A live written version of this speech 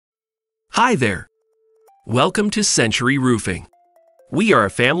Hi there. Welcome to Century Roofing. We are a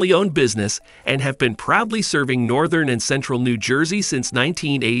family-owned business and have been proudly serving northern and central New Jersey since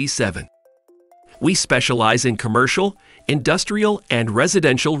 1987. We specialize in commercial, industrial, and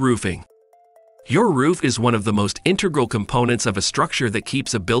residential roofing. Your roof is one of the most integral components of a structure that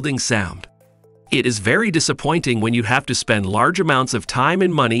keeps a building sound. It is very disappointing when you have to spend large amounts of time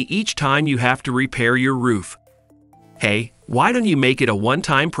and money each time you have to repair your roof. Hey, why don't you make it a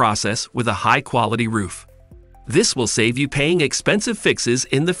one-time process with a high-quality roof? This will save you paying expensive fixes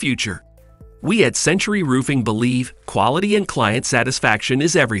in the future. We at Century Roofing believe quality and client satisfaction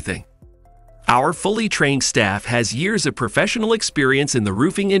is everything. Our fully trained staff has years of professional experience in the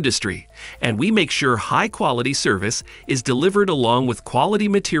roofing industry, and we make sure high-quality service is delivered along with quality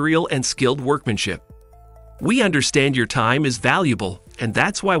material and skilled workmanship. We understand your time is valuable, and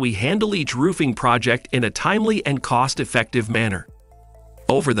that's why we handle each roofing project in a timely and cost-effective manner.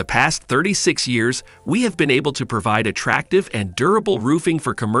 Over the past 36 years, we have been able to provide attractive and durable roofing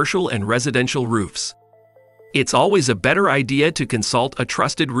for commercial and residential roofs. It's always a better idea to consult a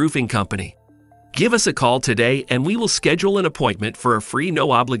trusted roofing company. Give us a call today and we will schedule an appointment for a free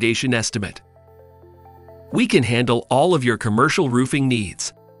no-obligation estimate. We can handle all of your commercial roofing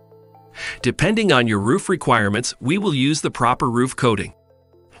needs. Depending on your roof requirements, we will use the proper roof coating.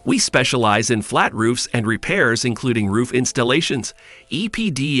 We specialize in flat roofs and repairs including roof installations,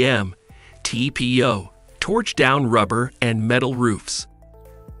 EPDM, TPO, torch-down rubber, and metal roofs.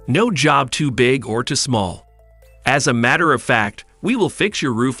 No job too big or too small. As a matter of fact, we will fix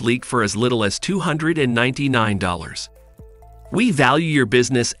your roof leak for as little as $299. We value your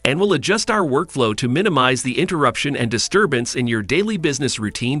business and will adjust our workflow to minimize the interruption and disturbance in your daily business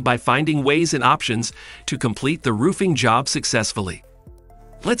routine by finding ways and options to complete the roofing job successfully.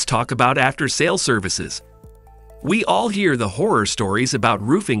 Let's talk about after-sales services. We all hear the horror stories about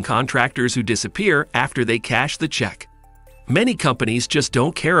roofing contractors who disappear after they cash the check. Many companies just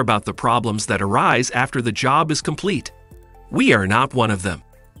don't care about the problems that arise after the job is complete. We are not one of them.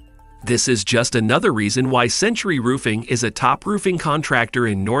 This is just another reason why Century Roofing is a top roofing contractor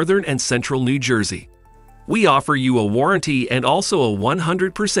in northern and central New Jersey. We offer you a warranty and also a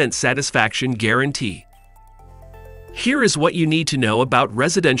 100% satisfaction guarantee. Here is what you need to know about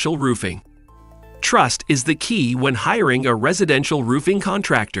residential roofing. Trust is the key when hiring a residential roofing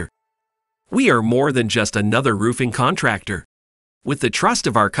contractor. We are more than just another roofing contractor. With the trust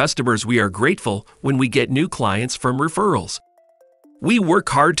of our customers, we are grateful when we get new clients from referrals. We work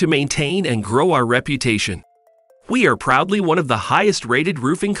hard to maintain and grow our reputation. We are proudly one of the highest-rated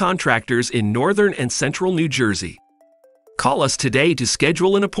roofing contractors in northern and central New Jersey. Call us today to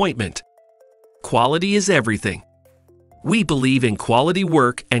schedule an appointment. Quality is everything. We believe in quality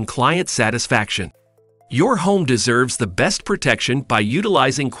work and client satisfaction. Your home deserves the best protection by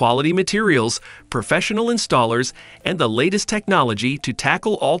utilizing quality materials, professional installers, and the latest technology to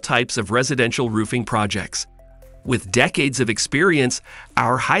tackle all types of residential roofing projects. With decades of experience,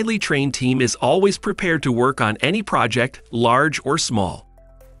 our highly trained team is always prepared to work on any project, large or small.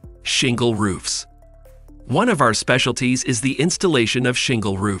 Shingle roofs. One of our specialties is the installation of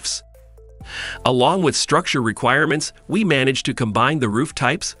shingle roofs. Along with structure requirements, we manage to combine the roof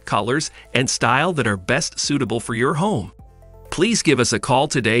types, colors, and style that are best suitable for your home. Please give us a call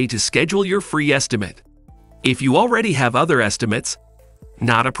today to schedule your free estimate. If you already have other estimates,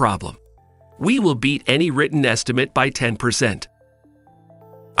 not a problem. We will beat any written estimate by 10%.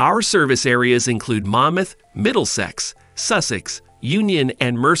 Our service areas include Monmouth, Middlesex, Sussex, Union,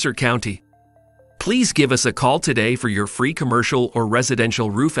 and Mercer County. Please give us a call today for your free commercial or residential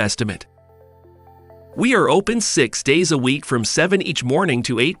roof estimate. We are open 6 days a week from 7 each morning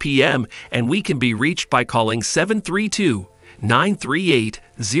to 8 p.m. and we can be reached by calling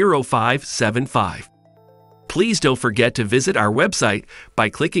 732-938-0575. Please don't forget to visit our website by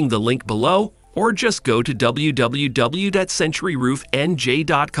clicking the link below or just go to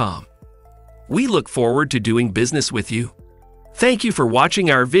www.centuryroofnj.com. We look forward to doing business with you. Thank you for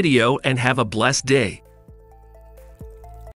watching our video and have a blessed day.